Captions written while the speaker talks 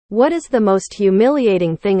What is the most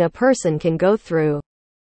humiliating thing a person can go through?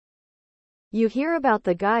 You hear about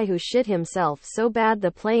the guy who shit himself so bad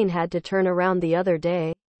the plane had to turn around the other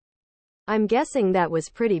day. I'm guessing that was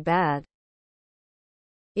pretty bad.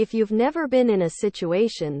 If you've never been in a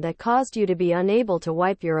situation that caused you to be unable to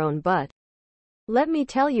wipe your own butt, let me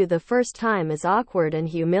tell you, the first time is awkward and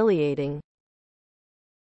humiliating.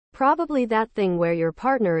 Probably that thing where your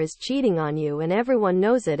partner is cheating on you and everyone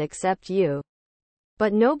knows it except you.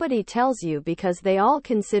 But nobody tells you because they all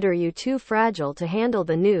consider you too fragile to handle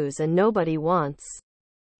the news and nobody wants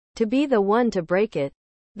to be the one to break it.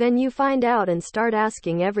 Then you find out and start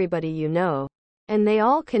asking everybody you know, and they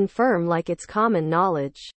all confirm like it's common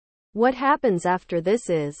knowledge. What happens after this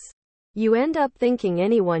is, you end up thinking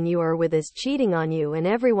anyone you are with is cheating on you and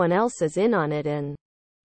everyone else is in on it and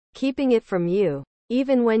keeping it from you.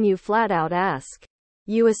 Even when you flat out ask,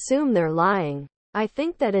 you assume they're lying. I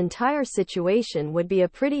think that entire situation would be a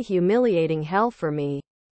pretty humiliating hell for me.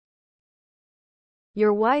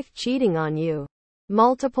 Your wife cheating on you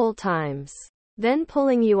multiple times, then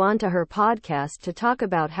pulling you onto her podcast to talk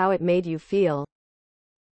about how it made you feel.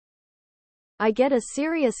 I get a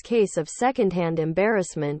serious case of secondhand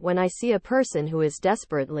embarrassment when I see a person who is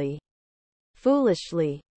desperately,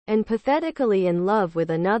 foolishly, and pathetically in love with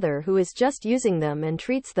another who is just using them and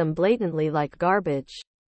treats them blatantly like garbage.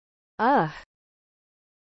 Ugh.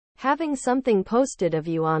 Having something posted of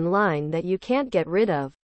you online that you can't get rid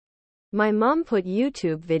of. My mom put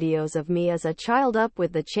YouTube videos of me as a child up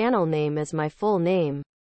with the channel name as my full name.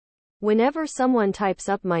 Whenever someone types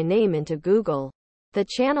up my name into Google, the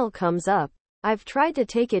channel comes up. I've tried to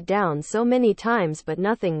take it down so many times but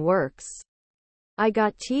nothing works. I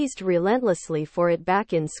got teased relentlessly for it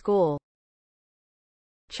back in school.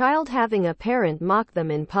 Child having a parent mock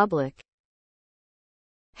them in public.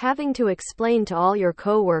 Having to explain to all your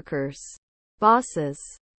coworkers, bosses,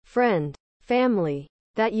 friend, family,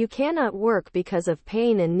 that you cannot work because of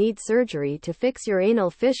pain and need surgery to fix your anal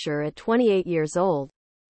fissure at 28 years old.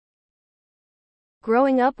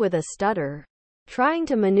 Growing up with a stutter. Trying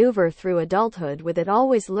to maneuver through adulthood with it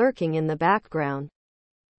always lurking in the background.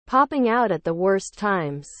 Popping out at the worst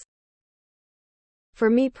times. For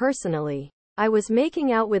me personally, I was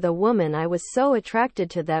making out with a woman I was so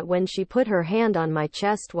attracted to that when she put her hand on my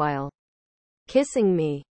chest while kissing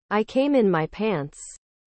me, I came in my pants.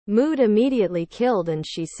 Mood immediately killed and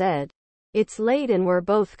she said, "It's late and we're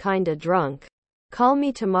both kinda drunk. Call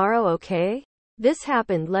me tomorrow, okay?" This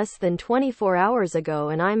happened less than 24 hours ago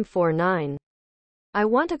and I'm 49. I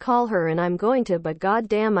want to call her and I'm going to, but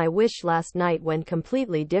goddamn, I wish last night went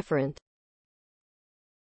completely different.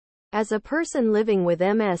 As a person living with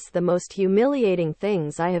MS, the most humiliating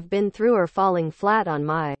things I have been through are falling flat on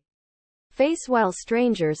my face while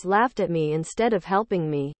strangers laughed at me instead of helping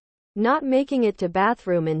me. Not making it to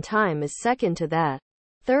bathroom in time is second to that.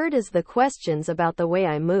 Third is the questions about the way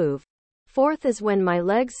I move. Fourth is when my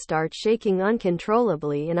legs start shaking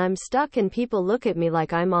uncontrollably and I'm stuck and people look at me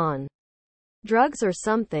like I'm on drugs or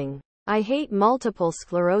something. I hate multiple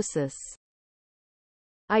sclerosis.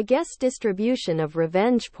 I guess distribution of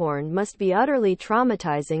revenge porn must be utterly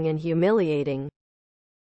traumatizing and humiliating.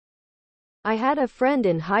 I had a friend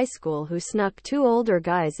in high school who snuck two older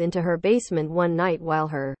guys into her basement one night while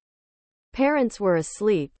her parents were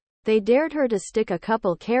asleep. They dared her to stick a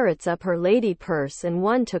couple carrots up her lady purse and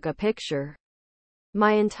one took a picture.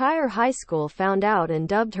 My entire high school found out and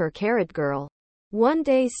dubbed her Carrot Girl. One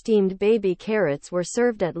day steamed baby carrots were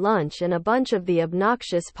served at lunch and a bunch of the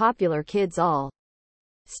obnoxious popular kids all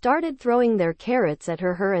started throwing their carrots at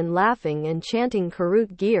her and laughing and chanting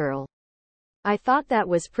Karut Girl. I thought that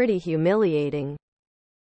was pretty humiliating.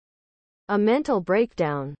 A mental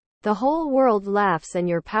breakdown. The whole world laughs and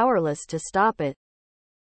you're powerless to stop it.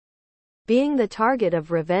 Being the target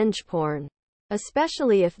of revenge porn.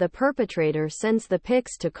 Especially if the perpetrator sends the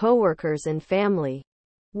pics to coworkers and family.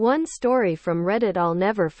 One story from Reddit I'll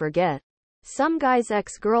never forget. Some guy's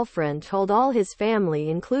ex-girlfriend told all his family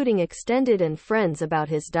including extended and friends about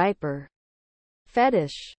his diaper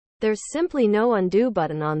fetish. There's simply no undo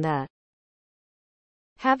button on that.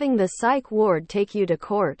 Having the psych ward take you to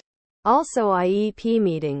court. Also IEP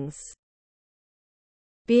meetings.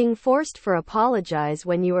 Being forced for apologize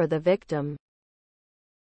when you are the victim.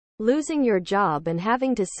 Losing your job and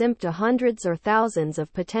having to simp to hundreds or thousands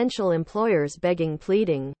of potential employers begging,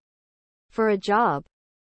 pleading for a job.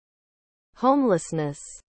 Homelessness.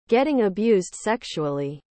 Getting abused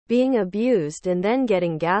sexually. Being abused and then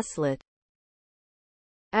getting gaslit.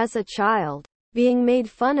 As a child. Being made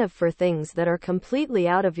fun of for things that are completely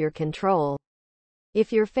out of your control.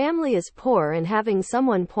 If your family is poor and having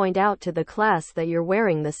someone point out to the class that you're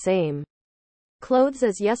wearing the same clothes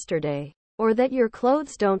as yesterday, or that your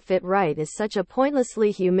clothes don't fit right is such a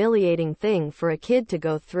pointlessly humiliating thing for a kid to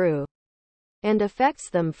go through, and affects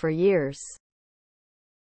them for years.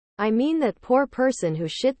 I mean that poor person who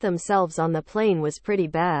shit themselves on the plane was pretty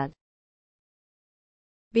bad.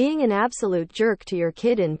 Being an absolute jerk to your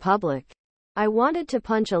kid in public. I wanted to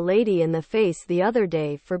punch a lady in the face the other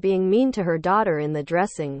day for being mean to her daughter in the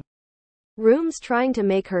dressing rooms, trying to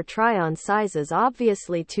make her try on sizes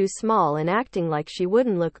obviously too small and acting like she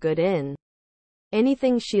wouldn't look good in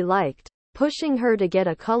anything she liked, pushing her to get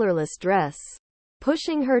a colorless dress,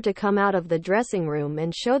 pushing her to come out of the dressing room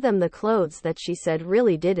and show them the clothes that she said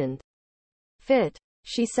really didn't fit.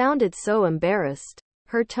 She sounded so embarrassed.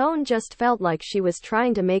 Her tone just felt like she was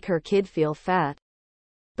trying to make her kid feel fat.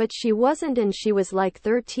 But she wasn't, and she was like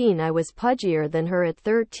 13. I was pudgier than her at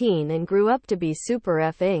 13 and grew up to be super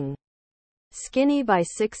effing skinny by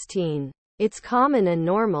 16. It's common and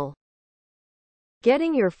normal.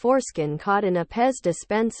 Getting your foreskin caught in a Pez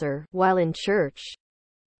dispenser while in church.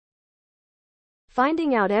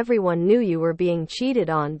 Finding out everyone knew you were being cheated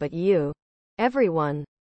on but you, everyone,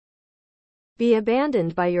 be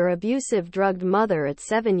abandoned by your abusive drugged mother at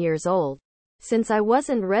 7 years old. Since I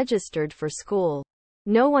wasn't registered for school,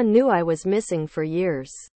 no one knew I was missing for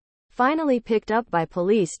years. Finally picked up by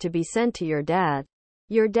police to be sent to your dad.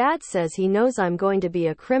 Your dad says he knows I'm going to be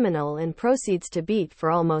a criminal and proceeds to beat for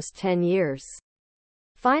almost 10 years.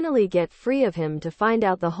 Finally get free of him to find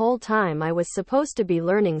out the whole time I was supposed to be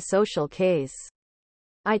learning social Ks.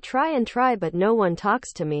 I try but no one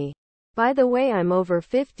talks to me. By the way, I'm over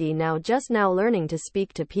 50 now, just now learning to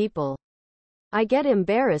speak to people. I get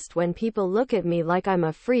embarrassed when people look at me like I'm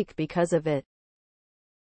a freak because of it.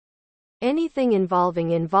 Anything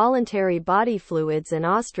involving involuntary body fluids and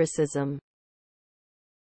ostracism.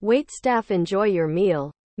 Waitstaff, enjoy your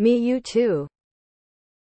meal. Me, you too.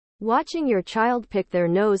 Watching your child pick their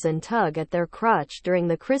nose and tug at their crotch during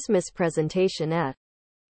the Christmas presentation at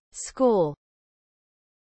school.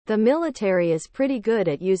 The military is pretty good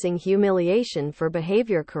at using humiliation for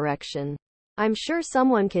behavior correction. I'm sure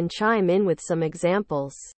someone can chime in with some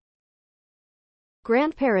examples.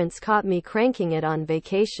 Grandparents caught me cranking it on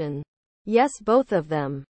vacation. Yes, both of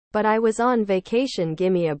them. But I was on vacation,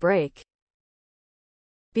 gimme a break.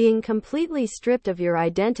 Being completely stripped of your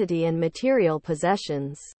identity and material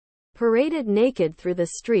possessions. Paraded naked through the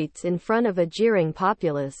streets in front of a jeering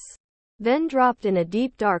populace. Then dropped in a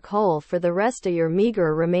deep dark hole for the rest of your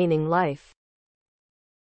meager remaining life.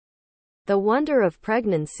 The wonder of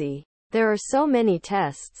pregnancy. There are so many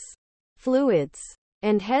tests, fluids,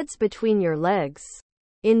 and heads between your legs.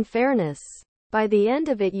 In fairness, by the end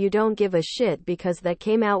of it you don't give a shit because that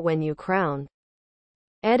came out when you crowned.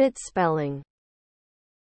 Edit spelling.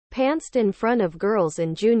 Pantsed in front of girls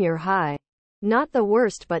in junior high. Not the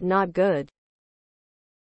worst but not good.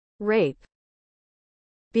 Rape.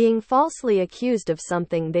 Being falsely accused of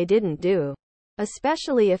something they didn't do.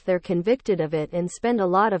 Especially if they're convicted of it and spend a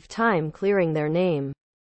lot of time clearing their name.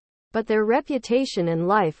 But their reputation and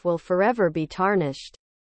life will forever be tarnished.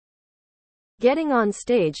 Getting on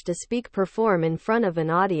stage to speak, perform in front of an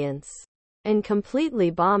audience. And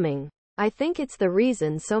completely bombing. I think it's the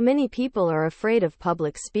reason so many people are afraid of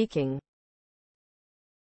public speaking.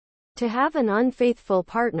 To have an unfaithful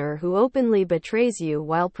partner who openly betrays you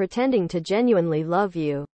while pretending to genuinely love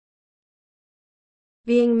you.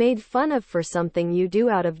 Being made fun of for something you do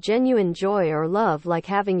out of genuine joy or love, like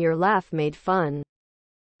having your laugh made fun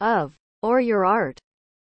of, or your art.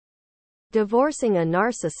 Divorcing a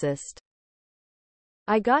narcissist.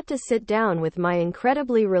 I got to sit down with my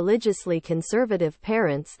incredibly religiously conservative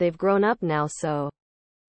parents. They've grown up now, so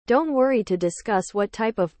don't worry, to discuss what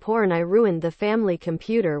type of porn I ruined the family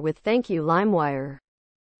computer with, thank you LimeWire.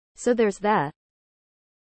 So there's that.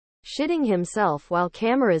 Shitting himself while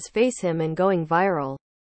cameras face him and going viral.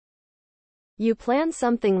 You plan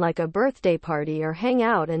something like a birthday party or hang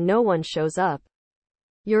out and no one shows up.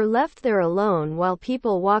 You're left there alone while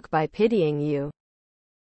people walk by pitying you.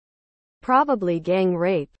 Probably gang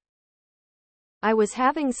rape. I was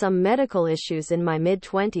having some medical issues in my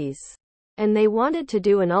mid-20s. And they wanted to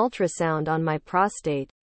do an ultrasound on my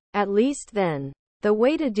prostate. At least then. The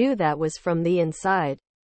way to do that was from the inside.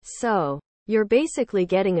 So, you're basically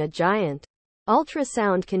getting a giant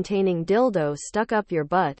ultrasound containing dildo stuck up your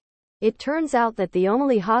butt. It turns out that the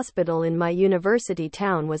only hospital in my university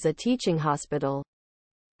town was a teaching hospital.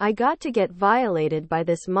 I got to get violated by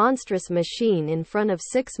this monstrous machine in front of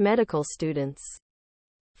 6 medical students.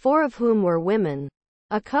 4 of whom were women.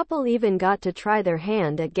 A couple even got to try their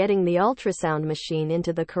hand at getting the ultrasound machine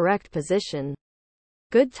into the correct position.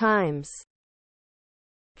 Good times.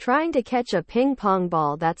 Trying to catch a ping pong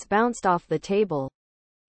ball that's bounced off the table.